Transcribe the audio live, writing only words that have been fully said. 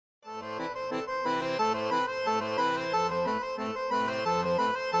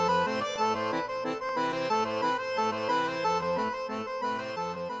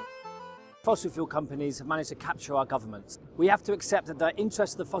Fossil fuel companies have managed to capture our governments. We have to accept that the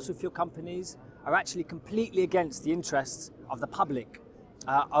interests of the fossil fuel companies are actually completely against the interests of the public,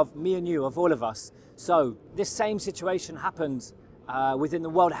 of me and you, of all of us. So this same situation happened within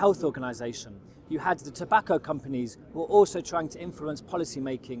the World Health Organization. You had the tobacco companies who were also trying to influence policy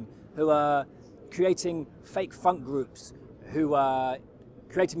making, who are creating fake front groups, who are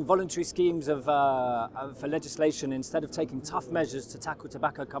creating voluntary schemes for legislation instead of taking tough measures to tackle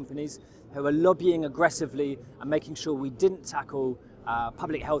tobacco companies, who are lobbying aggressively and making sure we didn't tackle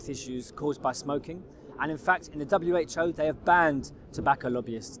public health issues caused by smoking. And in fact, in the WHO, they have banned tobacco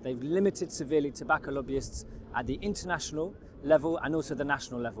lobbyists. They've limited severely tobacco lobbyists at the international level and also the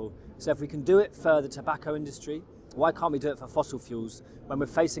national level. So if we can do it for the tobacco industry, why can't we do it for fossil fuels when we're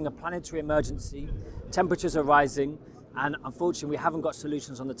facing a planetary emergency, temperatures are rising, and unfortunately we haven't got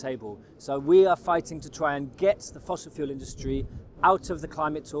solutions on the table. So we are fighting to try and get the fossil fuel industry out of the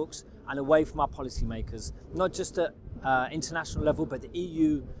climate talks and away from our policymakers, not just at international level, but the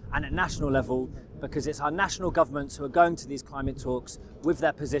EU and at national level, because it's our national governments who are going to these climate talks with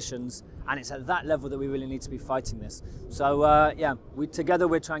their positions, and it's at that level that we really need to be fighting this. So together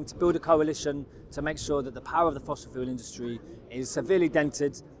we're trying to build a coalition to make sure that the power of the fossil fuel industry is severely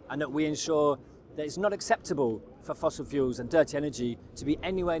dented, and that we ensure that it's not acceptable for fossil fuels and dirty energy to be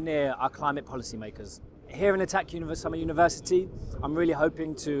anywhere near our climate policymakers. Here in Attac Summer University, I'm really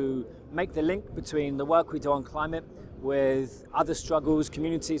hoping to make the link between the work we do on climate with other struggles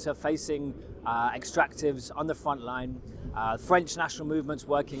communities are facing, extractives on the front line, French national movements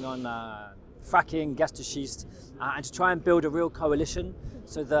working on fracking, gas to schist, and to try and build a real coalition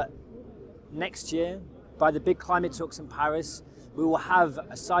so that next year, by the big climate talks in Paris, we will have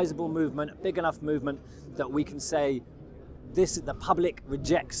a sizable movement, a big enough movement that we can say the public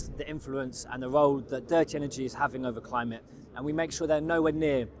rejects the influence and the role that dirty energy is having over climate, and we make sure they're nowhere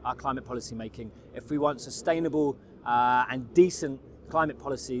near our climate policy making if we want sustainable and decent climate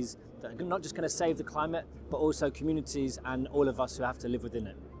policies that are not just going to save the climate, but also communities and all of us who have to live within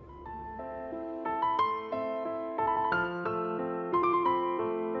it.